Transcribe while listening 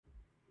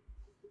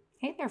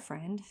Hey there,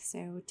 friend.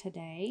 So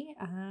today,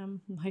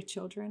 my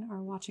children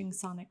are watching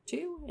Sonic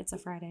 2. It's a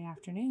Friday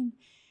afternoon,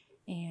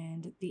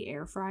 and the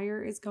air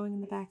fryer is going in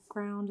the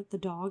background. The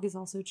dog is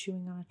also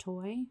chewing on a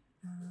toy.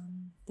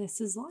 This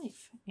is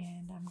life,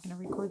 and I'm going to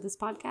record this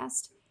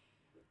podcast.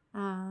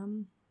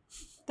 Um,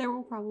 there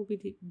will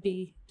probably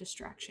be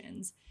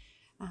distractions.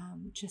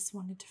 Just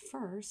wanted to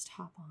first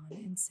hop on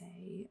and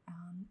say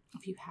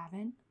if you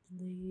haven't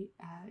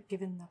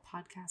given the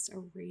podcast a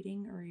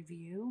rating or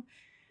review,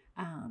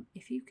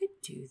 if you could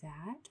do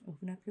that,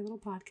 open up your little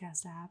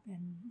podcast app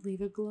and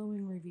leave a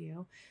glowing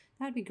review,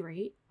 that'd be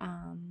great.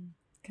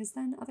 Because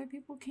then other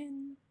people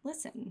can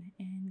listen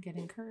and get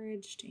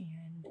encouraged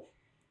and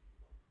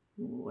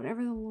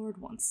whatever the Lord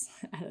wants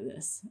out of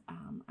this.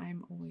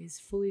 I'm always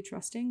fully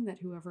trusting that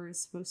whoever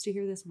is supposed to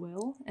hear this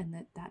will, and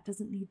that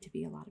doesn't need to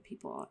be a lot of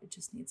people. It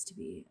just needs to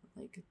be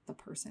like the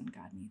person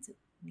God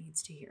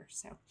needs to hear.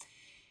 So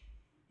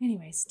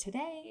anyways,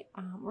 today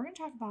we're going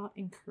to talk about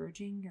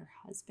encouraging your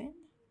husband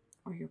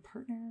or your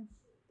partner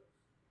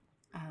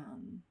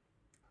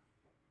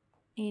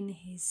in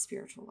his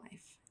spiritual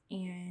life.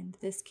 And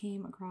this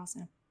came across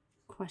in a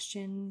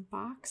question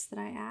box that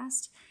I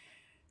asked.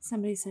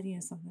 Somebody said,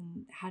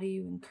 something, how do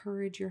you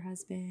encourage your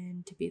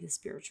husband to be the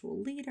spiritual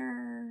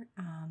leader?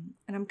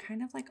 And I'm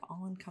kind of like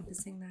all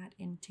encompassing that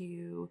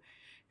into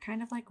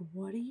kind of like,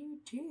 what do you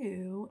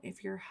do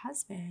if your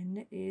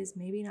husband is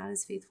maybe not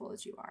as faithful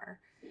as you are?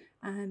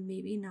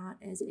 Maybe not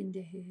as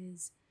into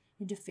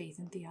faith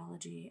and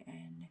theology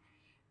and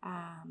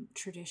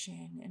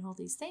tradition and all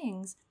these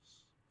things.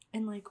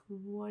 And like,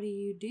 what do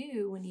you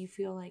do when you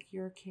feel like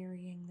you're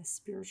carrying the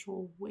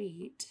spiritual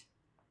weight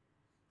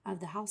of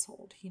the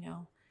household,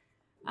 So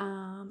we're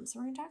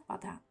going to talk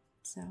about that.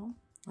 So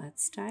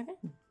let's dive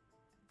in.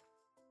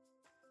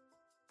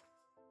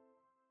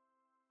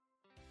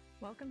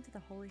 Welcome to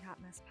the Holy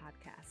Hot Mess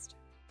podcast.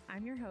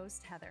 I'm your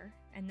host, Heather,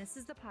 and this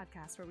is the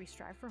podcast where we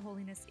strive for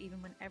holiness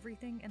even when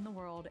everything in the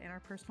world and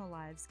our personal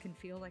lives can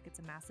feel like it's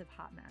a massive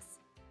hot mess.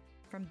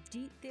 From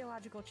deep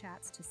theological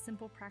chats to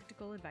simple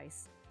practical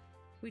advice,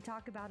 we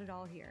talk about it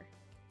all here,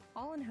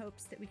 all in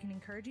hopes that we can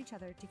encourage each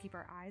other to keep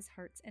our eyes,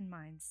 hearts, and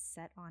minds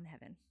set on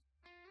heaven.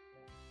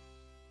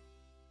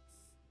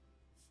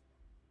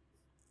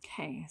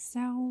 Okay,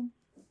 so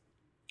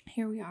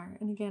here we are.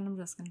 And again, I'm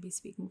just going to be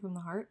speaking from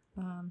the heart.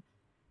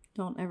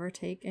 Don't ever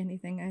take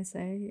anything I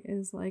say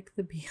as like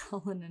the be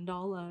all and end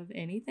all of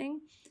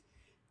anything.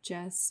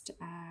 Just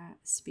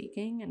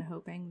speaking and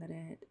hoping that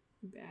it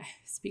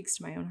speaks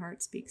to my own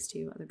heart, speaks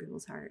to other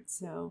people's hearts.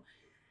 So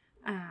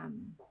I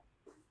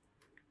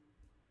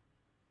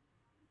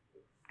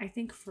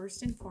think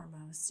first and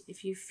foremost,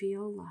 if you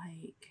feel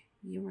like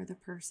you are the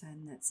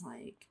person that's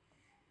like,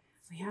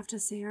 we have to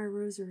say our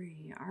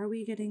rosary, are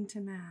we getting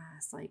to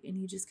mass? Like, and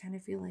you just kind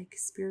of feel like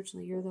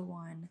spiritually you're the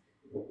one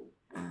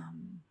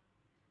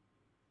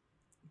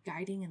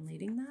guiding and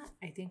leading that.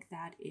 I think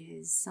that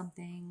is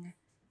something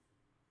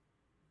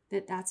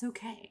that's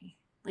okay.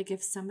 Like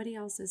if somebody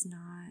else is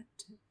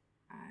not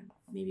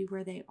maybe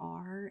where they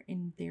are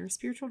in their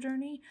spiritual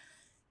journey,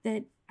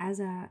 that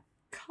as a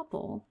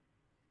couple,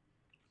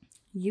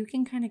 you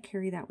can kind of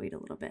carry that weight a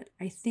little bit.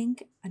 I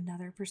think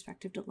another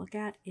perspective to look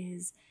at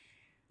is,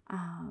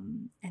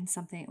 and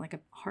something like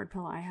a hard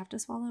pill I have to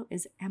swallow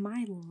is, am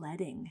I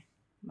letting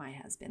my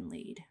husband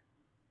lead?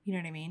 You know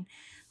what I mean?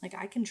 Like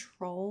I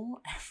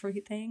control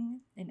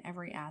everything in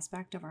every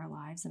aspect of our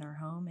lives and our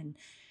home. And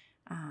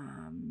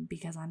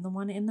because I'm the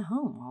one in the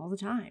home all the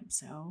time.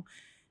 So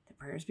the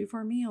prayers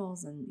before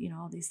meals and,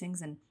 all these things.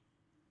 And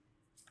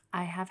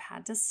I have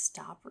had to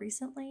stop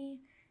recently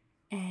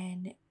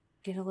and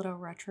get a little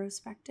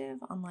retrospective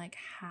on like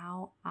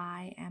how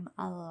I am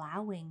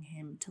allowing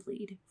him to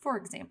lead. For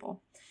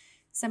example,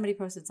 somebody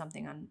posted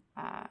something on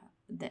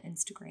the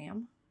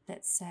Instagram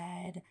that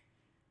said,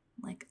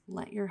 like,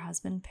 let your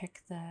husband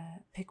pick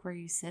where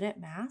you sit at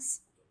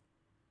mass.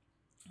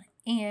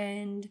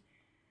 And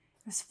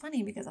it was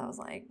funny because I was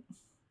like,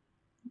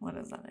 what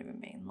does that even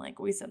mean? Like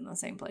we sit in the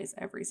same place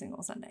every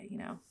single Sunday,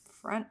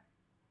 front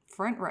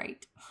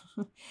right.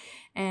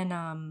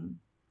 And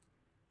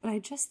but I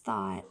just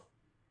thought,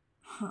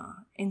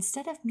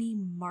 instead of me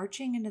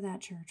marching into that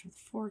church with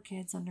 4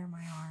 kids under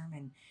my arm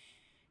and,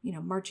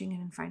 marching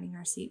in and finding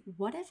our seat,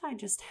 what if I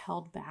just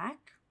held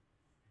back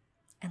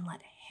and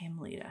let him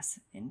lead us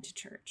into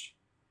church?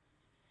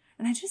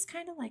 And I just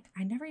kind of like,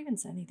 I never even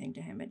said anything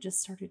to him. It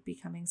just started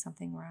becoming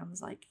something where I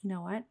was like, you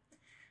know what?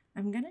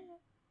 I'm going to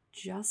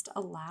just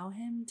allow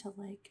him to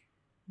like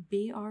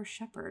be our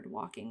shepherd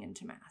walking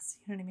into mass.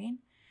 You know what I mean?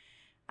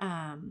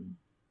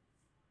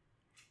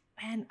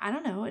 And I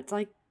don't know, it's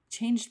like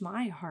changed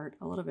my heart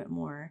a little bit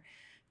more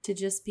to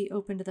just be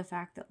open to the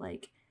fact that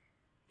like,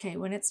 okay,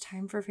 when it's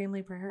time for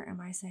family prayer,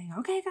 am I saying,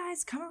 okay,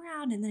 guys, come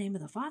around in the name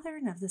of the Father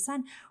and of the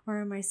Son?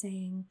 Or am I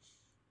saying,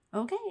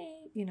 okay,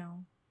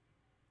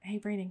 hey,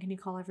 Brandon, can you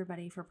call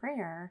everybody for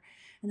prayer?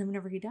 And then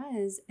whenever he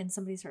does and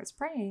somebody starts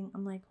praying,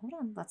 I'm like, hold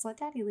on, let's let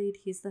Daddy lead.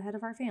 He's the head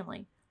of our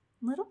family.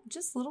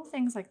 Little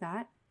things like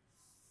that.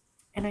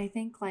 And I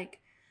think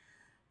like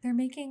they're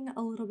making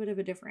a little bit of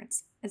a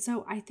difference. And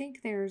so I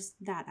think there's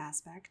that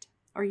aspect.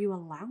 Are you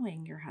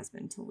allowing your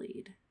husband to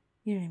lead?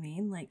 You know what I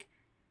mean? Like,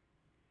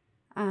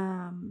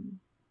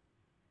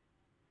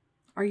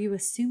 are you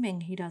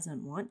assuming he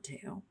doesn't want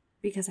to?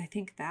 Because I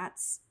think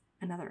that's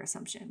another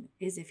assumption,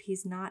 is if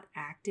he's not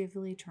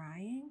actively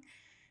trying,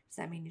 does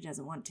that mean he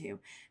doesn't want to?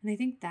 And I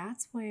think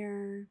that's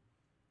where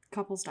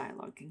couples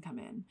dialogue can come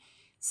in.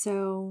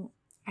 So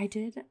I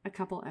did a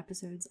couple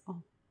episodes a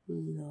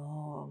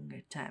long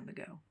time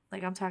ago.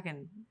 Like, I'm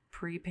talking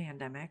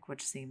pre-pandemic,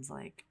 which seems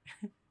like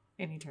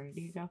an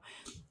eternity ago.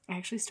 I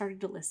actually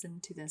started to listen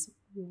to this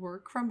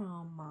work from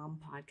home mom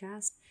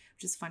podcast,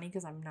 which is funny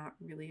because I'm not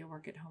really a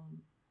work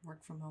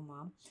from home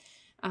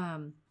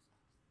mom.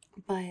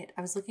 But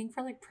I was looking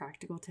for like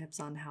practical tips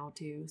on how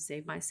to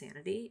save my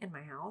sanity in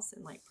my house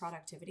and like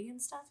productivity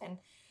and stuff, and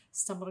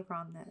stumbled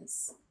across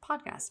this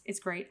podcast. It's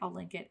great. I'll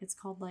link it. It's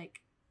called like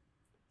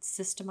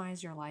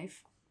Systemize Your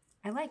Life.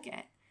 I like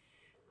it.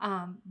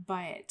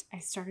 But I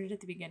started at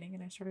the beginning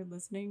and I started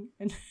listening,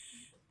 and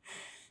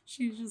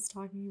she's just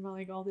talking about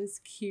like all this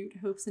cute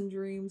hopes and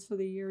dreams for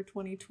the year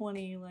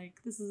 2020.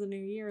 Like, this is a new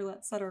year.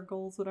 Let's set our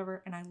goals,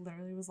 whatever. And I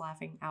literally was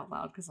laughing out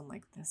loud because I'm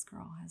like, this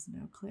girl has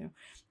no clue.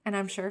 And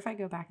I'm sure if I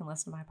go back and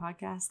listen to my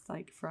podcast,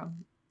 like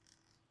from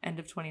end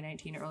of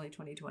 2019, early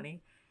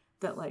 2020,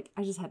 that like,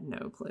 I just had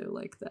no clue,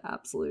 like the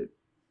absolute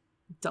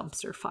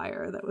dumpster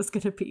fire that was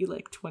going to be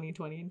like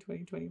 2020 and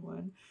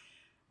 2021.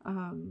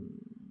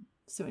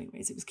 So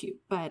anyways, it was cute.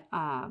 But,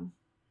 where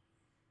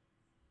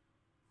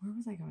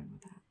was I going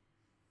with that?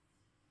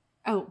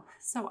 Oh,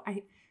 so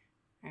I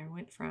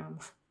went from,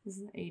 this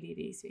is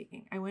ADD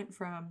speaking.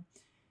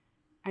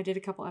 I did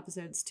a couple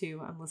episodes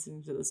to, I'm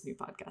listening to this new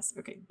podcast.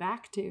 Okay,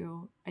 back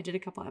to, I did a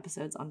couple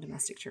episodes on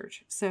domestic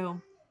church.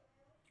 So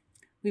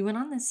we went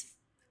on this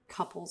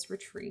couples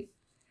retreat.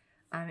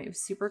 It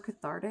was super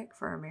cathartic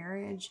for our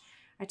marriage.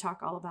 I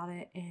talk all about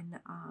it in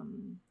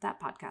that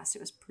podcast.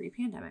 It was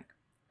pre-pandemic.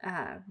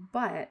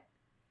 But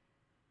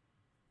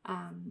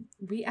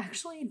we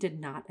actually did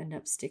not end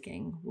up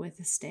sticking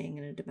with staying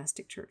in a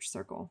domestic church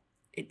circle.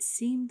 It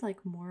seemed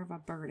like more of a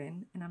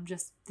burden. And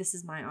this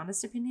is my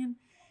honest opinion,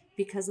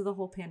 because of the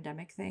whole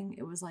pandemic thing.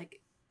 It was like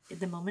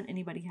the moment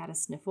anybody had a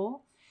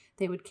sniffle,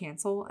 they would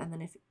cancel. And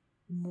then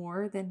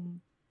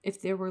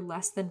if there were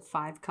less than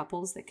 5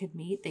 couples that could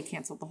meet, they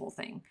canceled the whole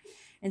thing.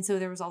 And so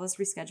there was all this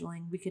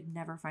rescheduling. We could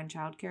never find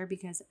childcare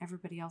because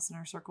everybody else in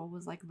our circle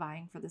was like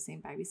vying for the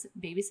same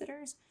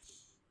babysitters.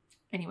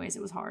 Anyways,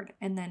 it was hard.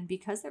 And then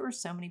because there were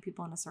so many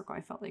people in a circle, I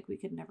felt like we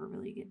could never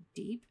really get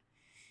deep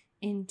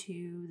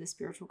into the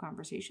spiritual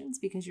conversations,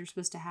 because you're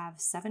supposed to have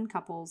 7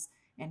 couples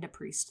and a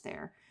priest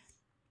there.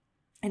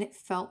 And it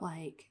felt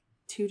like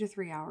 2 to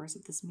 3 hours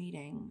of this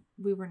meeting,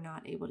 we were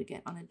not able to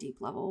get on a deep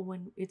level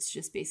when it's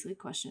just basically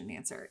question and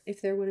answer.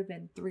 If there would have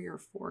been 3 or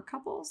 4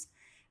 couples,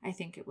 I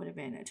think it would have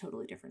been a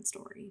totally different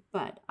story.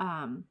 But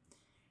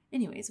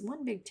anyways,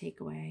 one big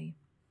takeaway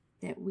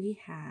that we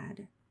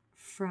had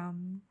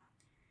from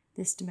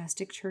this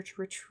domestic church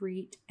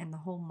retreat and the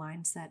whole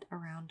mindset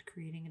around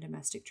creating a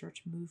domestic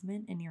church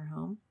movement in your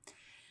home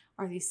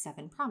are these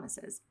 7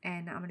 promises.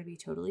 And I'm going to be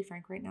totally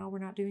frank right now, we're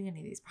not doing any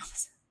of these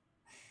promises.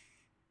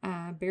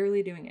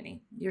 Barely doing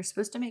any. You're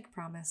supposed to make a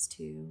promise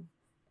to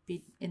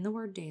be in the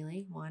Word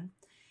daily, 1,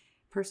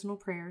 personal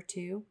prayer,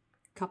 2,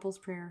 couples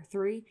prayer,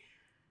 3,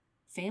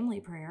 family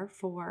prayer,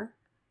 4,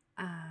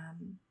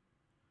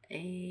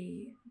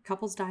 a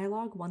couples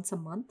dialogue once a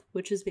month,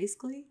 which is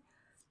basically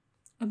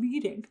a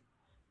meeting.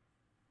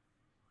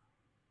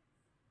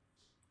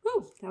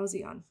 Whew, that was a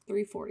yawn.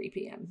 3:40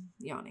 p.m.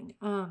 yawning.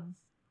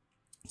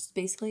 It's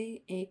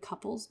basically a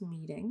couples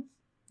meeting,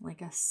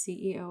 like a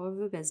CEO of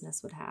a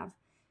business would have.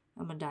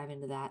 I'm going to dive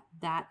into that.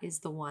 That is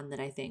the one that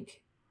I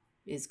think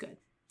is good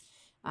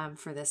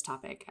for this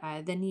topic.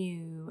 Then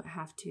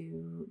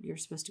you're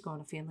supposed to go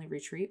on a family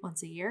retreat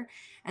once a year.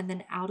 And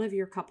then out of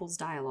your couples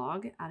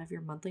dialogue, out of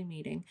your monthly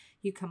meeting,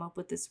 you come up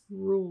with this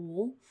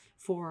rule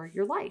for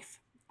your life.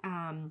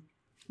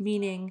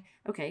 Meaning,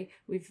 okay,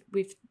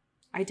 we've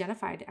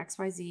identified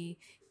XYZ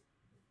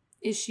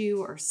issue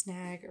or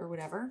snag or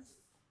whatever.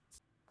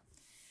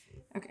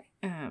 Okay.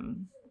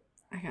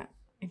 I got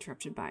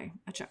interrupted by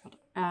a child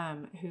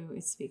who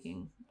is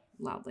speaking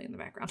loudly in the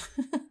background.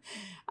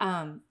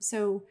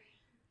 So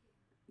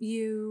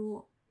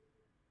you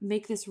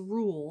make this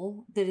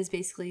rule that is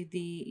basically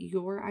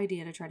your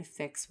idea to try to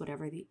fix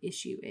whatever the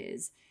issue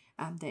is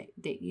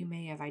that you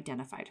may have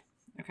identified.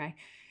 Okay.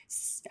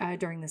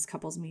 During this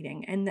couples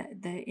meeting. And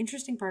the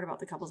interesting part about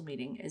the couples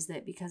meeting is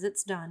that because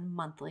it's done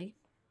monthly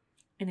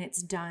and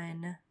it's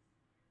done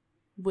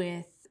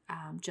with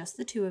just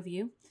the 2 of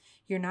you,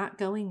 you're not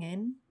going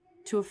in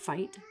to a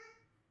fight.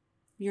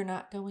 You're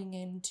not going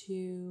in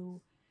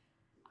to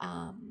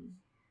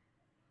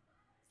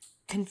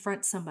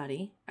confront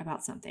somebody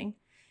about something.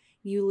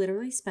 You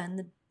literally spend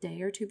the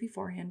day or 2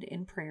 beforehand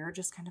in prayer,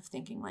 just kind of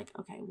thinking like,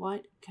 okay,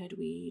 what could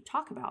we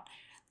talk about?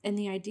 And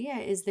the idea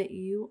is that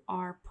you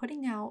are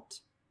putting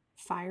out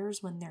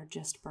fires when they're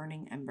just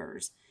burning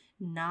embers,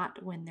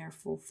 not when they're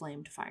full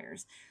flamed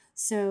fires.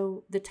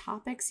 So the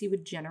topics you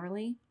would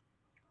generally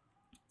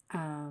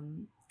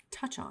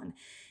touch on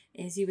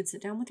is you would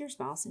sit down with your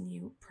spouse and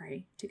you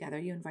pray together.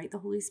 You invite the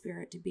Holy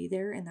Spirit to be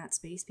there in that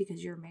space,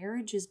 because your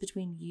marriage is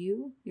between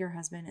you, your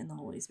husband, and the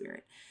Holy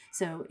Spirit.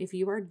 So if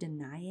you are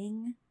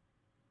denying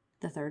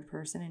the third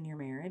person in your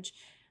marriage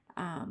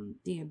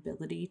the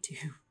ability to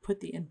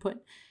put the input,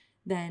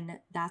 then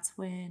that's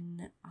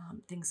when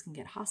things can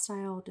get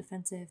hostile,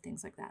 defensive,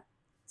 things like that.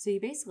 So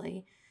you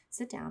basically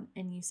sit down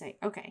and you say,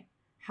 okay,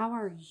 how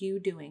are you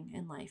doing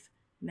in life?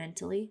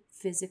 Mentally,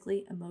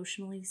 physically,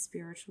 emotionally,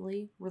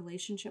 spiritually,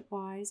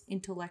 relationship-wise,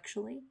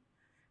 intellectually,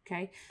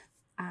 okay?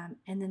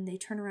 And then they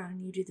turn around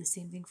and you do the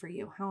same thing for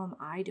you. How am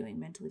I doing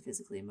mentally,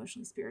 physically,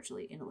 emotionally,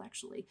 spiritually,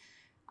 intellectually?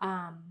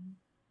 And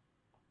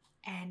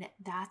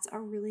that's a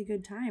really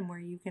good time where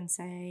you can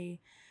say,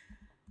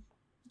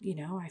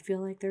 I feel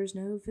like there's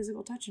no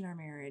physical touch in our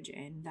marriage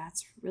and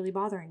that's really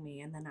bothering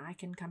me. And then I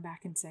can come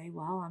back and say,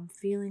 well, I'm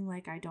feeling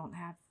like I don't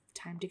have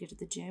time to get to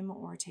the gym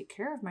or take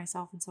care of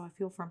myself. And so I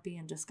feel frumpy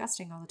and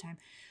disgusting all the time.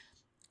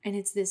 And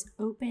it's this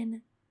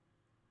open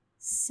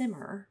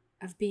simmer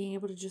of being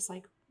able to just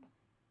like,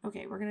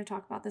 okay, we're going to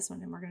talk about this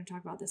one and we're going to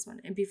talk about this one.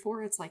 And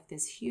before it's like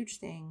this huge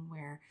thing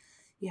where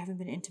you haven't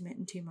been intimate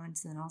in 2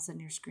 months and then all of a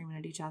sudden you're screaming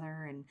at each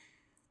other and,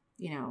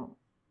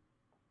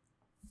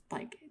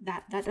 like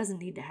that doesn't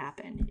need to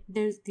happen.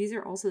 These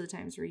are also the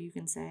times where you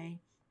can say,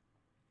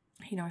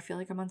 I feel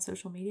like I'm on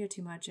social media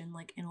too much and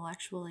like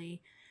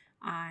intellectually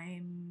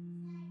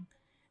I'm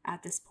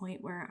at this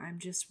point where I'm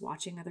just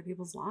watching other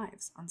people's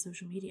lives on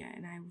social media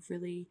and I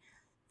really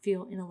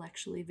feel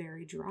intellectually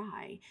very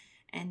dry.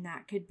 And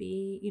that could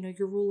be,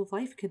 your rule of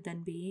life could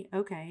then be,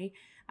 okay,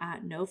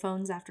 no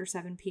phones after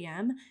 7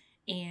 p.m.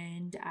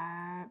 And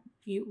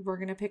we're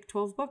going to pick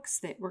 12 books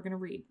that we're going to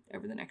read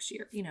over the next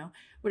year,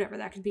 whatever.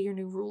 That could be your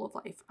new rule of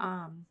life.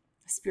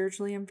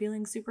 Spiritually, I'm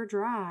feeling super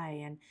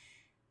dry. And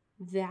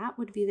that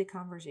would be the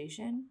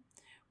conversation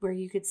where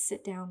you could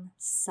sit down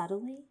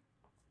subtly,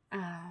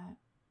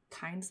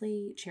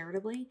 kindly,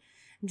 charitably,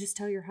 and just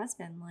tell your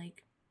husband,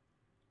 like,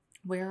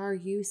 where are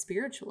you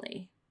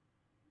spiritually?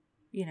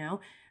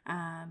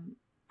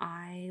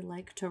 I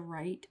like to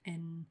write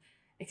and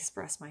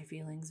express my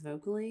feelings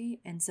vocally.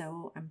 And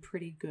so I'm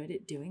pretty good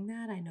at doing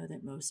that. I know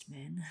that most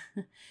men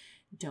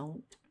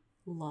don't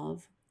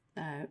love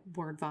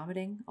word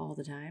vomiting all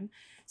the time.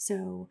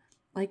 So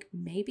like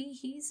maybe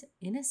he's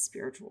in a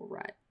spiritual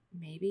rut.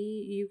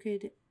 Maybe you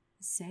could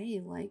say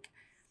like,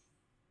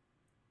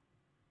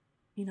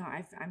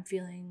 I'm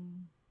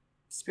feeling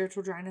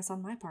spiritual dryness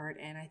on my part.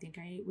 And I think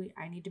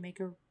I need to make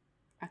a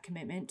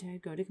commitment to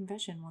go to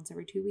confession once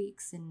every 2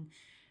 weeks and,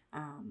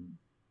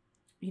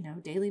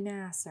 daily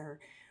mass or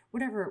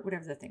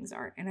whatever the things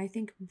are. And I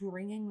think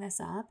bringing this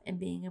up and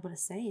being able to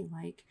say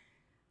like,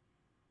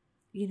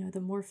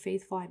 the more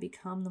faithful I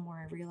become, the more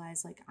I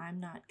realize like I'm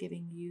not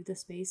giving you the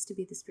space to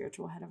be the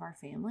spiritual head of our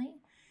family.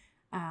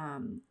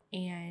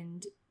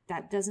 And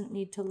that doesn't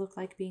need to look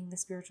like being the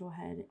spiritual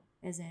head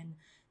as in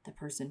the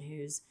person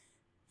who's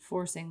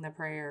forcing the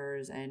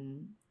prayers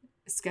and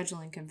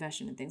scheduling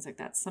confession and things like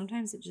that.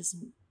 Sometimes it just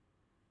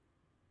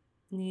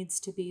needs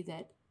to be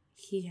that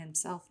he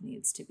himself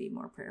needs to be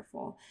more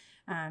prayerful.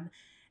 And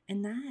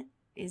that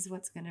is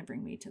what's going to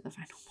bring me to the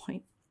final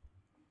point.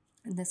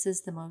 And this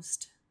is the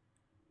most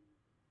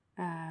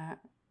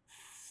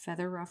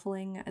feather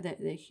ruffling,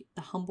 the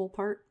humble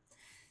part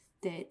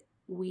that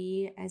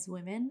we as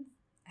women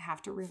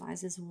have to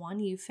realize is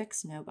one, you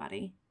fix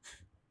nobody.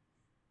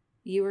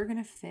 You are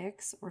going to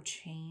fix or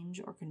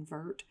change or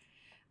convert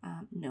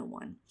no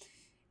one.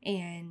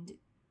 And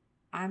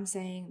I'm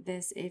saying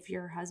this if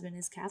your husband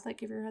is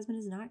Catholic, if your husband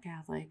is not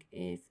Catholic,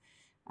 if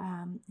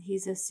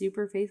he's a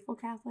super faithful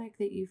Catholic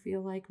that you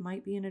feel like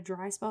might be in a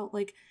dry spell,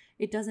 like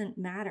it doesn't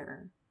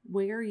matter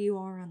where you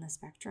are on the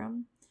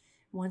spectrum.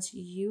 Once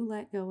you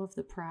let go of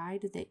the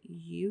pride that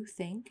you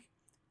think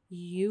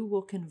you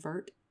will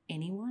convert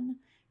anyone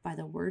by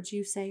the words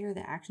you say or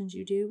the actions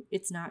you do,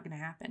 it's not going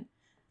to happen.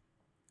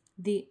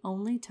 The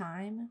only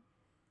time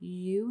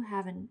you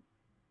have an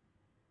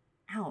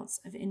ounce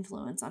of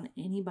influence on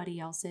anybody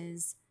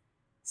else's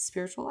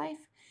spiritual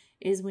life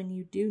is when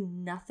you do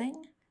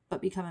nothing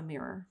but become a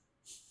mirror.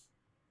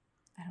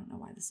 I don't know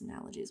why this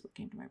analogy is what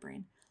came to my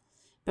brain.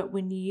 But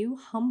when you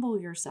humble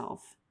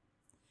yourself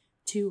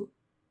to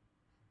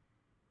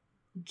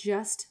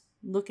just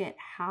look at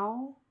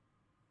how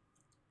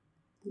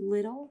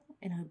little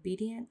and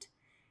obedient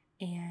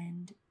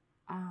and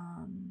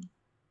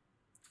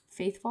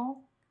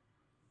faithful,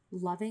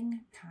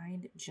 loving,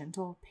 kind,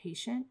 gentle,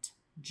 patient,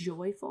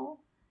 joyful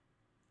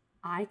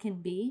I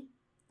can be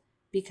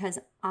because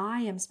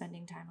I am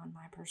spending time on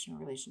my personal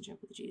relationship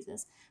with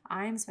Jesus.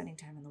 I am spending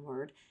time in the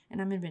Word,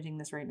 and I'm admitting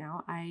this right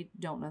now. I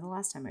don't know the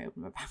last time I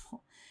opened my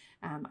Bible.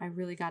 I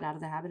really got out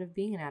of the habit of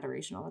being in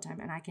adoration all the time,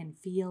 and I can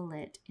feel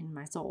it in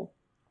my soul.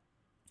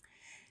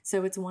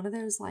 So it's one of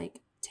those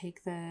like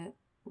take the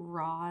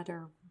rod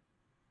or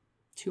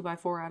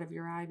 2x4 out of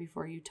your eye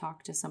before you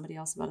talk to somebody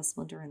else about a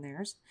splinter in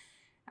theirs.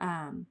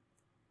 That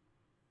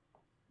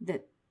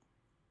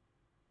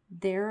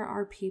There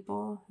are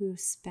people who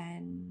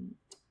spend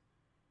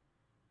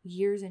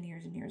years and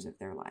years and years of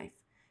their life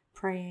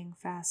praying,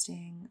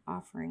 fasting,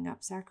 offering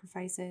up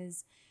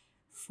sacrifices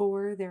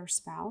for their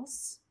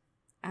spouse,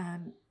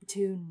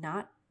 to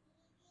not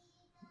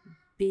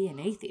be an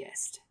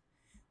atheist.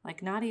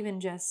 Like not even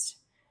to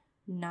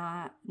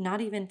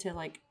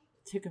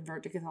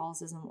convert to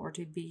Catholicism or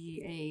to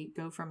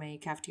go from a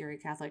cafeteria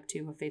Catholic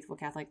to a faithful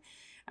Catholic.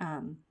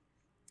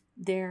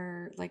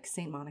 They're like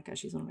Saint Monica.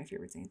 She's one of my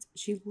favorite saints.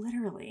 She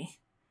literally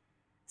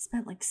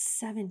spent like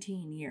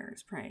 17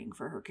 years praying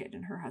for her kid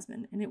and her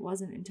husband. And it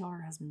wasn't until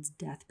her husband's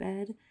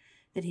deathbed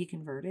that he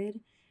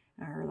converted,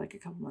 or like a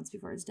couple months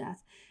before his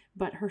death.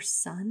 But her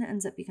son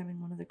ends up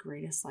becoming one of the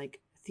greatest like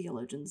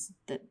theologians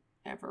that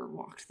ever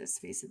walked this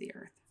face of the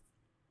earth.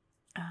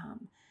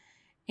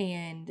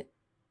 And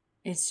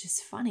it's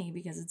just funny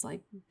because it's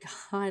like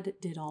God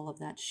did all of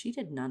that. She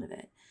did none of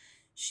it.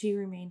 She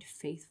remained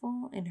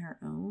faithful in her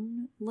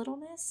own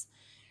littleness.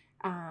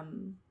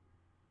 And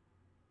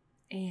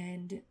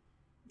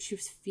she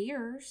was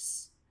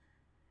fierce.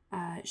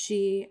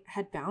 She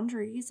had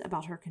boundaries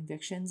about her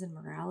convictions and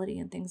morality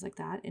and things like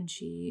that. And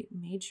she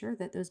made sure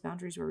that those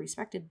boundaries were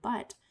respected.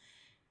 But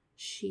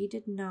she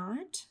did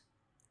not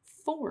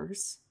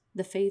force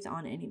the faith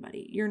on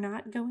anybody. You're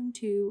not going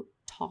to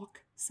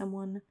talk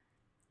someone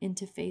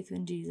into faith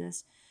in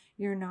Jesus.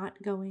 You're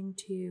not going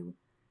to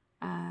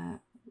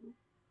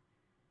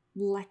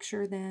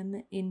lecture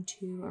them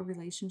into a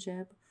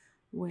relationship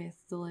with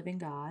the living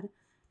God.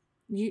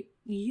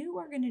 You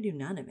are going to do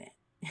none of it.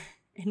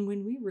 And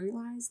when we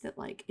realize that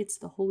like it's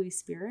the Holy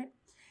Spirit,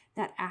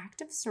 that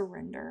act of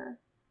surrender,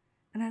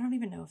 and I don't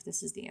even know if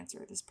this is the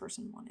answer this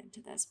person wanted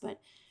to this, but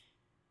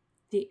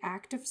the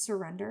act of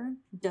surrender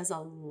does a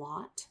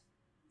lot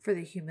for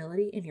the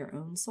humility in your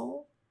own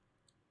soul.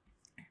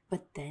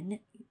 But then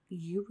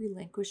you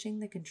relinquishing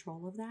the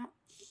control of that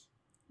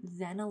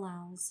then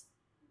allows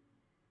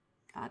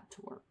God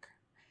to work.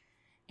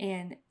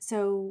 And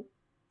so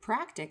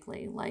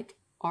practically, like,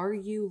 are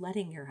you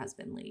letting your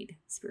husband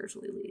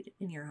spiritually lead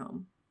in your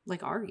home?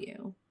 Like, are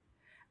you?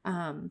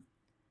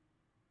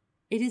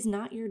 It is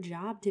not your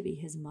job to be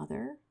his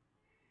mother,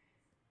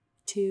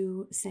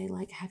 to say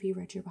like, have you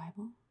read your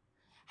Bible?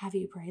 Have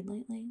you prayed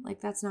lately?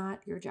 Like, that's not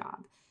your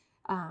job.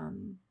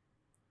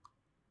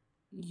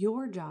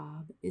 Your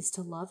job is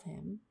to love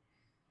him,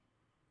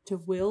 to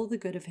will the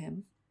good of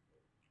him.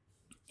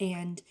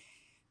 And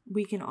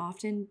we can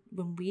often,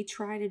 when we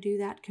try to do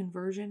that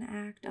conversion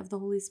act of the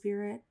Holy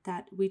Spirit,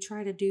 that we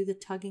try to do the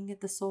tugging at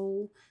the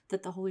soul,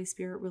 that the Holy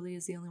Spirit really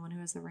is the only one who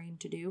has the reign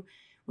to do.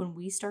 When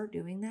we start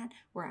doing that,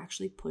 we're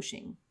actually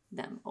pushing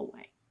them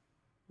away,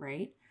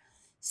 right?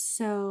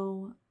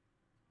 So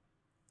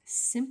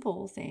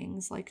simple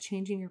things like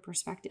changing your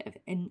perspective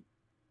and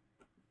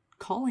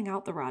calling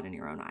out the rod in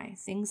your own eye.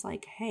 Things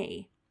like,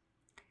 hey,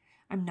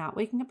 I'm not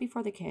waking up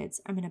before the kids.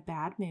 I'm in a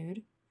bad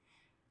mood.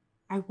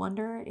 I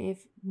wonder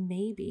if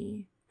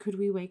maybe could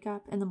we wake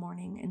up in the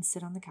morning and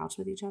sit on the couch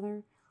with each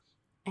other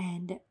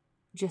and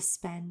just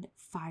spend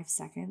 5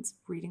 seconds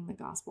reading the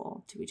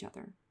gospel to each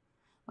other?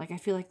 Like, I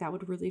feel like that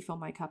would really fill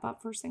my cup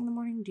up first thing in the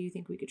morning. Do you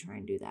think we could try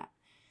and do that?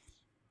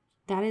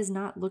 That is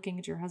not looking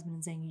at your husband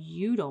and saying,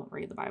 you don't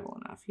read the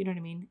Bible enough. You know what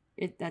I mean?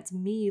 That's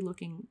me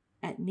looking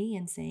at me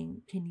and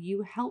saying, can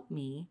you help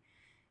me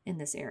in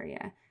this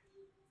area?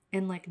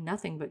 And like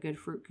nothing but good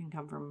fruit can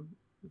come from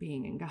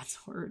being in God's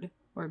word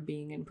or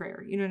being in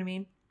prayer. You know what I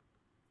mean?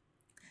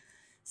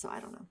 So I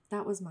don't know.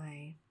 That was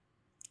my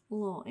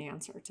little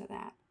answer to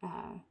that.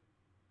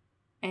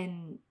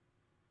 And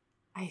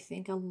I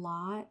think a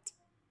lot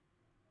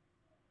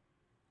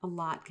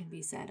can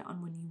be said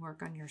on when you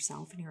work on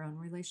yourself and your own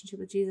relationship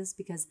with Jesus,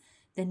 because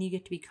then you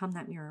get to become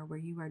that mirror where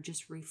you are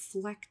just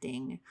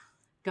reflecting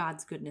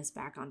God's goodness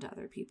back onto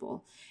other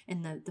people.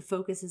 And the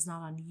focus is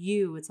not on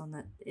you,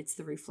 it's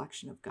the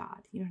reflection of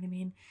God. You know what I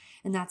mean?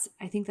 And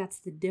I think that's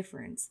the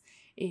difference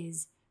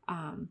is,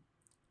 am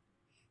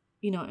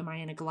I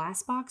in a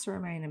glass box or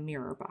am I in a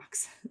mirror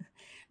box?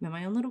 I'm in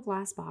my own little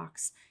glass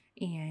box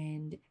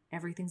and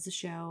everything's a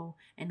show.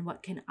 And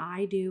what can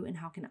I do? And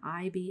how can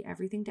I be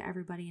everything to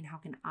everybody? And how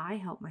can I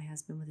help my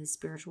husband with his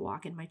spiritual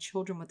walk and my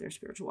children with their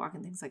spiritual walk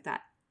and things like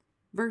that?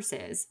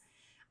 Versus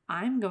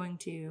I'm going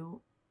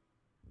to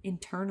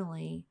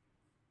internally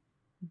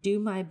do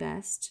my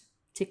best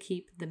to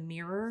keep the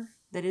mirror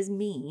that is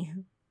me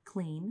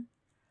clean,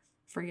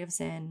 free of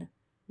sin,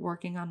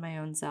 working on my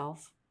own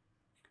self.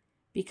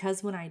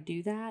 Because when I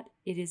do that,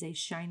 it is a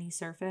shiny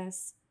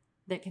surface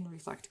that can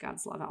reflect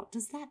God's love out.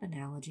 Does that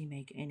analogy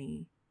make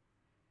any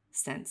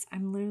sense?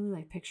 I'm literally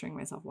like picturing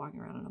myself walking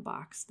around in a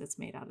box that's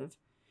made out of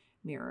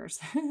mirrors.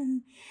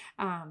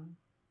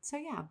 So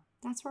yeah,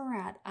 that's where we're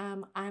at.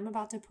 I'm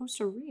about to post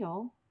a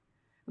reel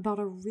about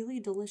a really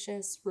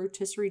delicious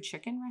rotisserie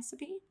chicken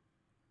recipe.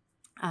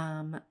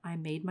 I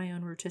made my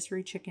own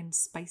rotisserie chicken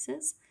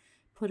spices,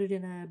 put it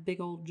in a big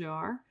old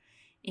jar,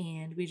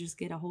 and we just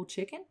get a whole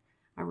chicken.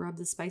 I rub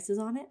the spices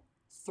on it,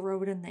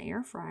 throw it in the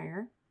air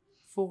fryer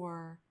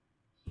for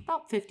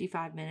about 50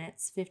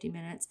 minutes,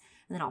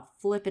 and then I'll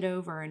flip it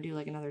over and do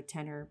like another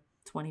 10 or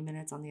 20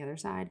 minutes on the other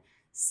side.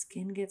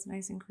 Skin gets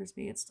nice and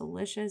crispy. It's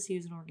delicious.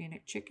 Use an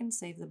organic chicken.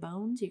 Save the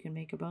bones. You can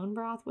make a bone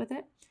broth with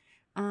it.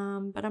 But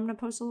I'm going to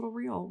post a little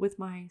reel with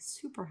my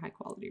super high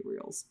quality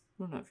reels.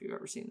 I don't know if you've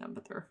ever seen them,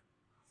 but they're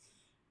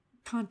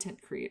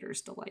content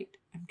creators' delight.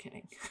 I'm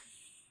kidding.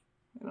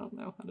 I don't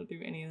know how to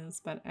do any of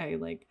this, but I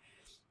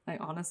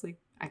honestly,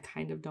 I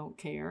kind of don't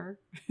care.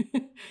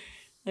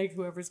 Like,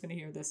 whoever's going to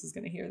hear this is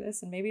going to hear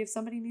this. And maybe if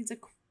somebody needs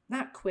it's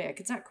not quick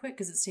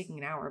because it's taking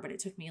an hour, but it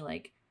took me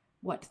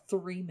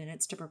 3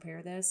 minutes to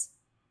prepare this.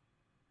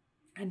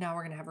 And now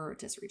we're going to have a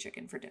rotisserie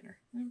chicken for dinner.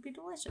 It'll be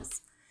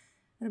delicious.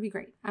 It'll be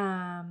great.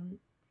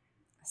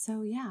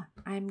 So yeah,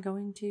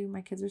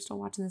 my kids are still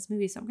watching this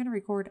movie, so I'm going to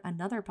record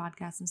another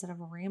podcast instead of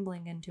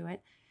rambling into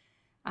it.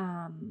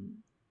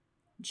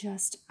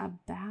 Just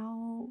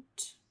about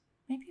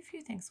maybe a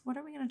few things. What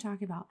are we going to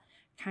talk about?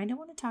 Kind of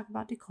want to talk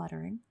about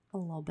decluttering a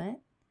little bit.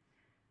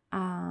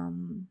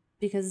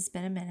 Because it's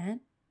been a minute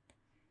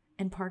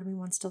and part of me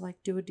wants to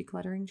do a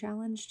decluttering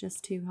challenge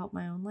just to help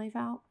my own life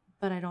out,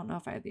 but I don't know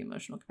if I have the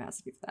emotional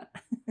capacity for that.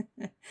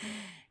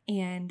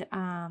 And,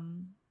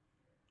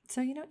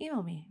 so,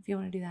 email me if you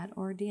want to do that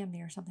or DM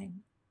me or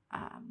something.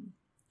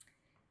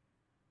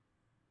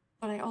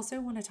 But I also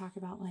want to talk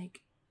about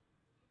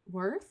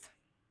worth,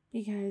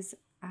 because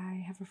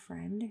I have a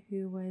friend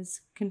who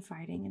was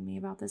confiding in me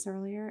about this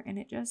earlier, and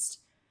it just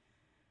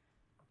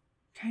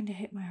kind of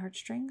hit my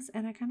heartstrings,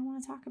 and I kind of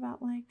want to talk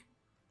about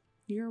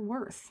your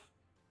worth.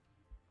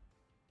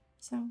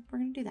 So we're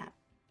going to do that.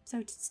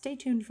 So stay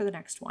tuned for the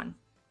next one.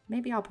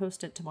 Maybe I'll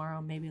post it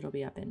tomorrow. Maybe it'll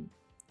be up in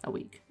a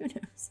week. Who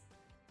knows?